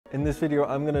In this video,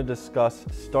 I'm going to discuss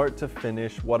start to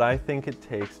finish what I think it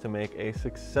takes to make a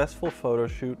successful photo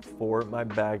shoot for my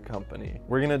bag company.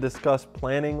 We're going to discuss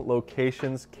planning,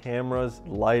 locations, cameras,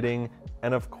 lighting,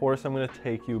 and of course, I'm going to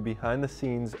take you behind the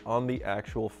scenes on the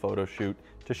actual photo shoot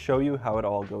to show you how it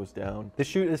all goes down. This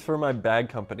shoot is for my bag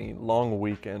company,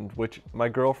 LongWeekend, which my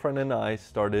girlfriend and I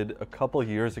started a couple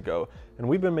years ago. And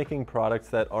we've been making products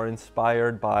that are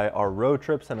inspired by our road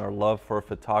trips and our love for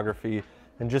photography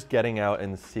and just getting out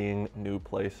and seeing new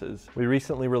places. We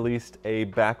recently released a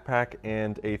backpack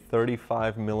and a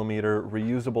 35mm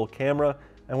reusable camera,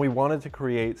 and we wanted to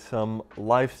create some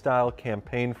lifestyle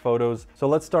campaign photos. So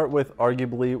let's start with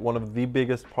arguably one of the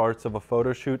biggest parts of a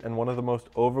photo shoot and one of the most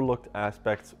overlooked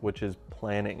aspects, which is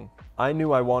planning. I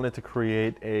knew I wanted to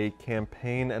create a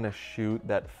campaign and a shoot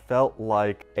that felt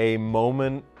like a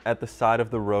moment at the side of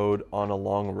the road on a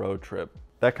long road trip.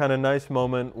 That kind of nice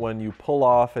moment when you pull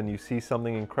off and you see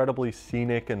something incredibly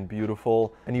scenic and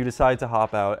beautiful and you decide to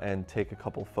hop out and take a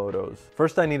couple photos.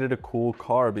 First, I needed a cool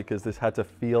car because this had to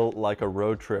feel like a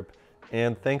road trip.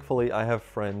 And thankfully, I have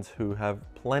friends who have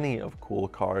plenty of cool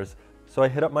cars. So I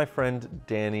hit up my friend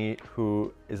Danny,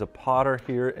 who is a potter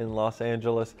here in Los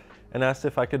Angeles, and asked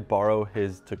if I could borrow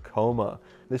his Tacoma.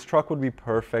 This truck would be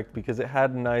perfect because it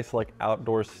had nice like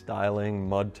outdoor styling,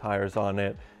 mud tires on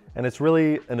it. And it's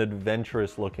really an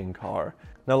adventurous looking car.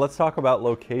 Now let's talk about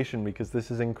location because this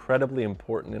is incredibly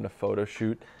important in a photo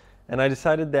shoot. And I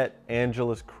decided that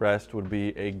Angeles Crest would be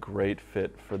a great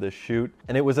fit for this shoot.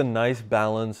 And it was a nice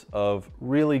balance of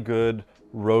really good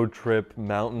road trip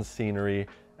mountain scenery.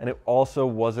 And it also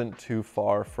wasn't too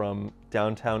far from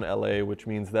downtown LA, which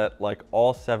means that like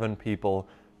all 7 people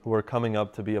who are coming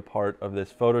up to be a part of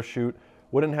this photo shoot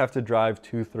wouldn't have to drive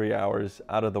 2-3 hours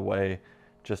out of the way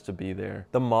just to be there.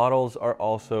 The models are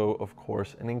also, of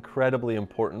course, an incredibly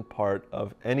important part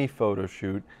of any photo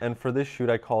shoot. And for this shoot,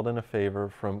 I called in a favor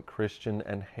from Christian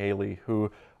and Haley,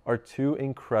 who are 2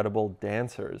 incredible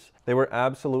dancers. They were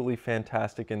absolutely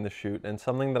fantastic in the shoot. And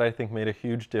something that I think made a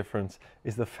huge difference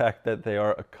is the fact that they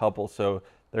are a couple. So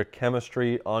their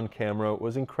chemistry on camera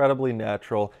was incredibly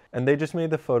natural, and they just made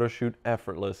the photo shoot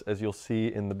effortless, as you'll see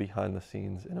in the behind the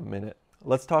scenes in a minute.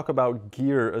 Let's talk about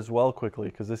gear as well quickly,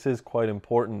 because this is quite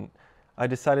important. I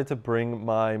decided to bring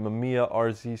my Mamiya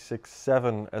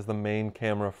RZ67 as the main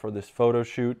camera for this photo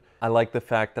shoot. I like the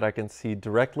fact that I can see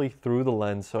directly through the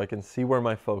lens, so I can see where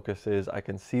my focus is, I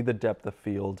can see the depth of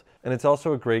field, and it's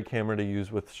also a great camera to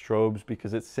use with strobes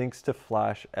because it syncs to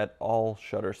flash at all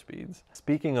shutter speeds.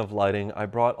 Speaking of lighting, I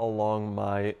brought along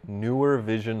my newer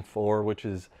Vision 4, which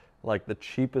is like the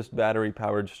cheapest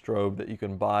battery-powered strobe that you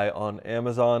can buy on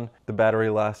Amazon. The battery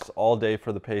lasts all day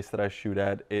for the pace that I shoot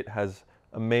at. It has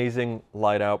amazing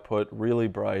light output, really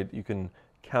bright. You can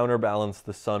counterbalance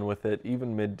the sun with it,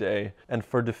 even midday. And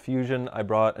for diffusion, I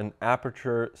brought an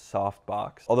aperture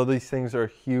softbox. Although these things are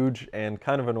huge and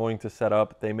kind of annoying to set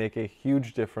up, they make a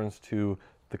huge difference to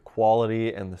the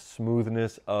quality and the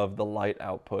smoothness of the light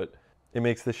output. It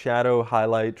makes the shadow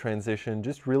highlight transition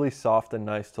just really soft and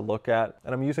nice to look at.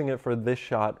 And I'm using it for this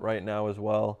shot right now as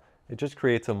well. It just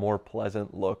creates a more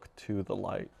pleasant look to the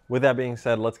light. With that being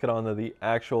said, let's get on to the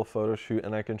actual photo shoot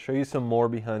and I can show you some more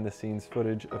behind the scenes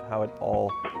footage of how it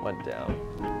all went down.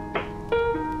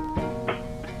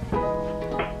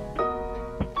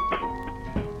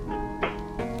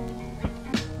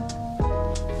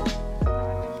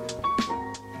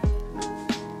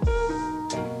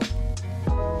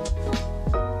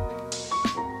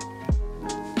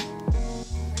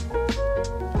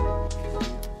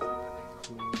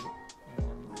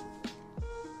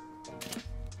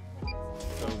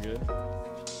 Good.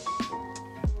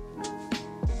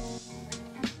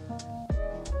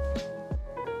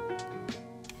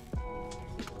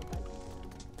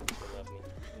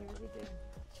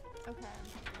 Okay.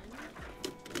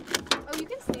 Oh, you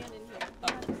can stand in here.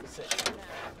 Sit.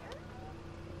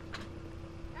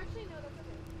 Actually, no, that's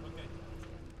okay. Okay.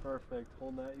 Perfect.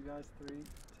 Hold that, you guys. 3,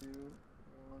 2,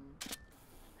 1.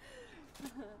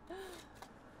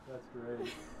 That's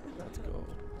great. Let's go.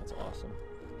 That's awesome.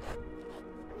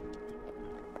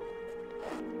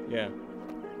 Yeah.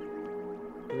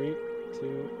 3,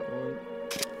 2,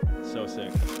 1. So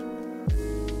sick.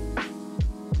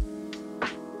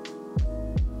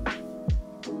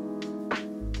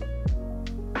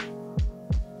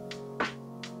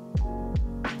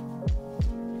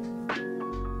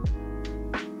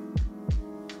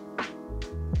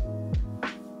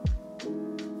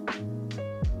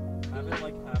 Have it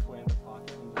like halfway in the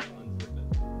pocket and just unzip it.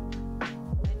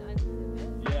 And unzip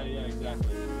it? Yeah,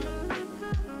 exactly.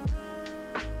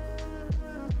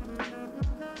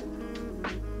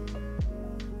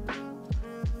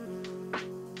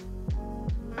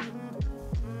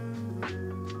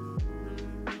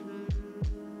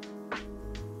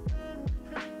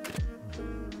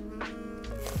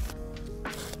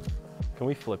 Can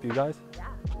we flip you guys? Yeah.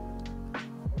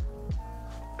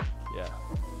 Yeah.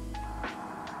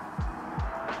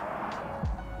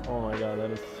 Oh my God, that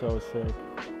is so sick.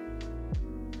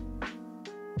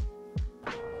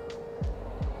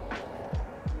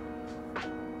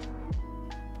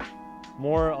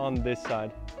 More on this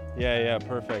side. Yeah, yeah,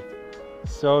 perfect.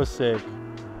 So sick.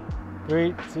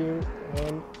 3, 2,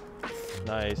 1.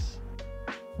 Nice.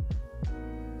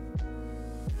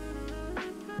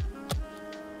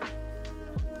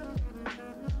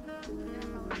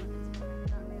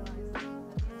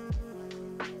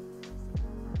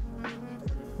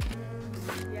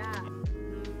 Yeah.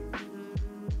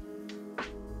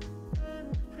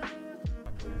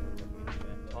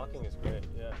 Talking is great,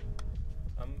 yeah.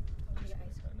 I'm just gonna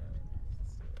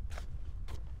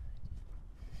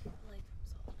Like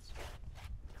solids.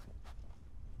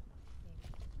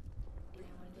 Maybe. And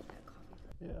I want to get that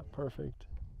coffee. yeah, perfect.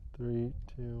 3,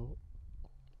 2,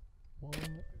 1.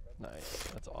 Nice,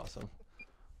 that's awesome.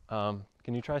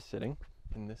 Can you try sitting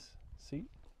in this seat?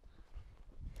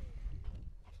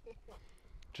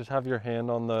 Just have your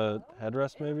hand on the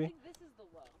headrest I maybe? think this is the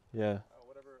low. Yeah.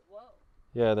 Whoa.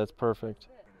 Yeah, that's perfect.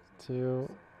 2,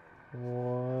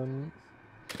 1.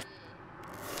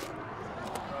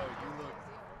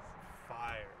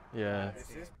 Fire. Yeah.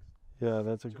 Yeah,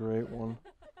 that's a great one.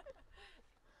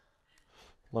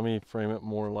 Let me frame it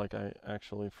more like I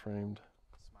actually framed.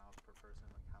 Smiles per person,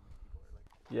 like how many people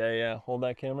are like. Yeah, yeah. Hold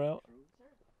that camera out.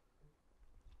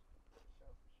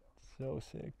 So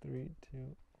sick. 3, 2,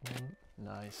 1.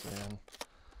 Nice, man.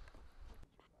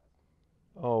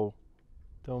 Oh,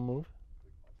 don't move.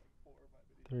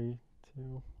 3,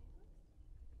 2,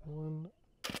 1.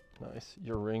 Nice.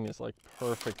 Your ring is like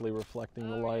perfectly reflecting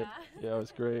the light. Yeah, it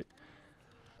was great.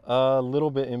 A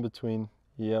little bit in between.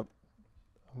 Yep.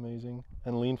 Amazing.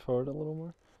 And lean forward a little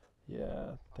more.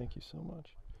 Yeah, thank you so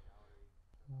much.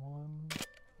 1.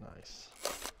 Nice.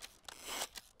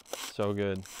 So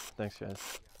good. Thanks,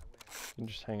 guys. You can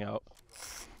just hang out.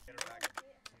 Get her back to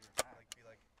your like be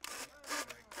like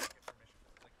get permission.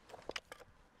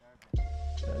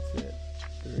 That's it.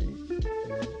 3, 2,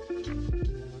 1.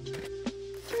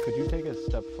 Could you take a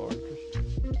step forward, Christian?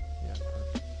 Yeah,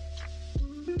 perfect.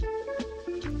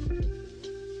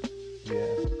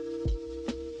 Yeah.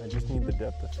 I just need the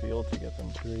depth of field to get them.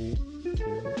 3, 2,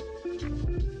 1.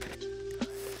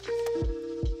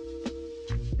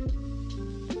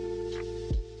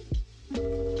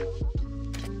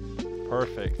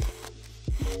 Perfect.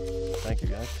 Thank you,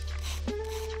 guys.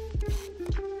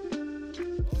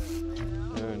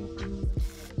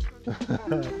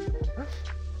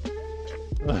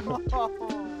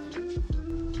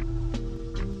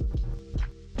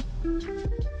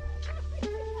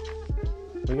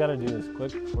 We gotta do this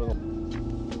quick before the...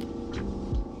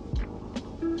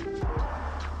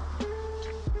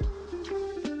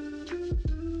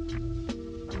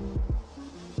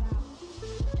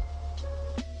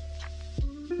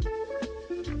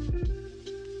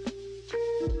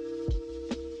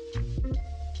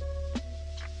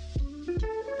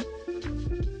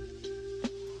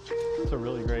 It's a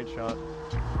really great shot.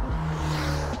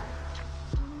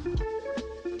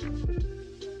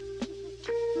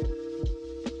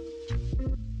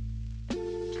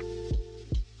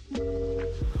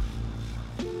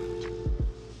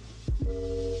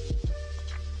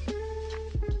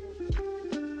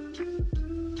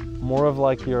 More of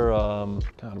like your,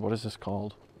 God, what is this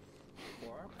called?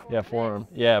 Forearm? Yeah, forearm.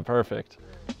 Yeah, perfect.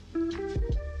 3,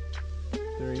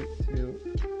 2,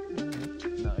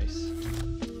 1. Nice.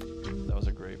 That was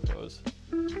a great pose.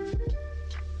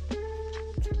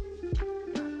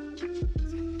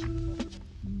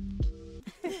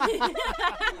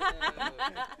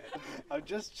 I'm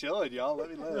just chilling, y'all. Let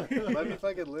me live. Let me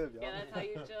fucking live, y'all. Yeah, that's how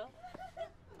you chill.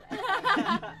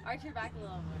 Arch your back a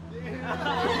little more.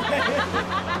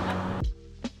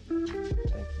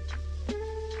 Thank you.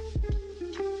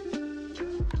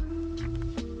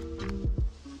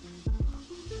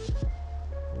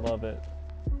 Love it.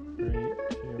 3, 2,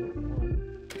 1.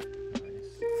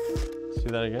 Nice. Let's do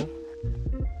that again.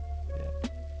 Yeah.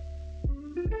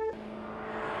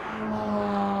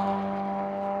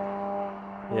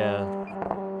 Yeah.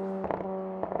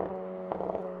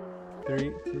 3,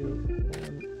 2,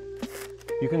 1.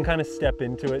 You can kind of step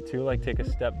into it too, like take a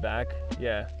step back.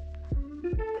 Yeah.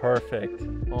 Perfect.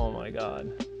 Oh my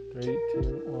God. 3,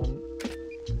 2, 1.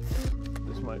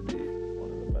 This might be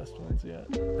one of the best ones yet.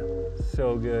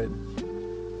 So good.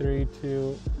 3,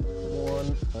 2,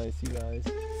 1. Nice, you guys.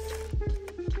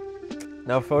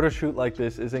 Now, a photo shoot like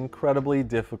this is incredibly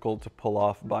difficult to pull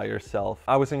off by yourself.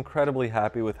 I was incredibly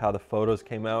happy with how the photos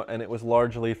came out, and it was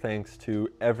largely thanks to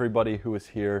everybody who was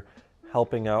here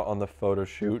helping out on the photo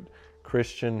shoot,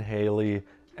 Christian, Haley,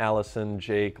 Allison,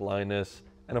 Jake, Linus,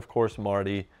 and of course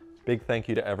Marty. Big thank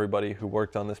you to everybody who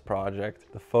worked on this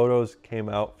project. The photos came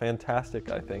out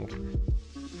fantastic, I think.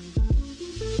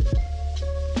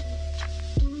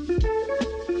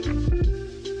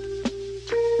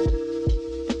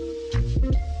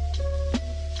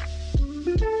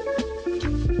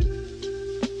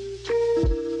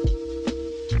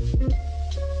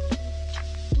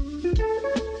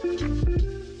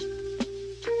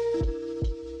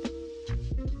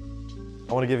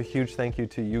 I want to give a huge thank you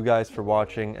to you guys for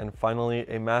watching, and finally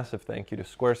a massive thank you to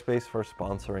Squarespace for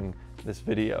sponsoring this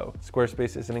video.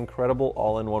 Squarespace is an incredible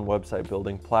all-in-one website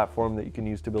building platform that you can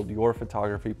use to build your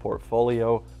photography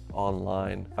portfolio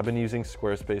online. I've been using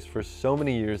Squarespace for so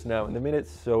many years now, and they made it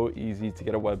so easy to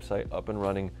get a website up and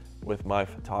running with my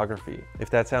photography.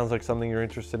 If that sounds like something you're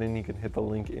interested in, you can hit the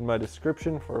link in my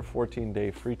description for a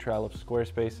 14-day free trial of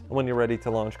Squarespace. And when you're ready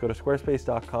to launch, go to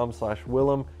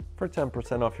squarespace.com/Willem for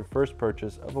 10% off your first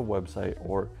purchase of a website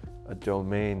or a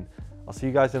domain. I'll see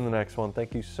you guys in the next one.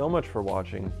 Thank you so much for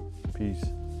watching. Peace.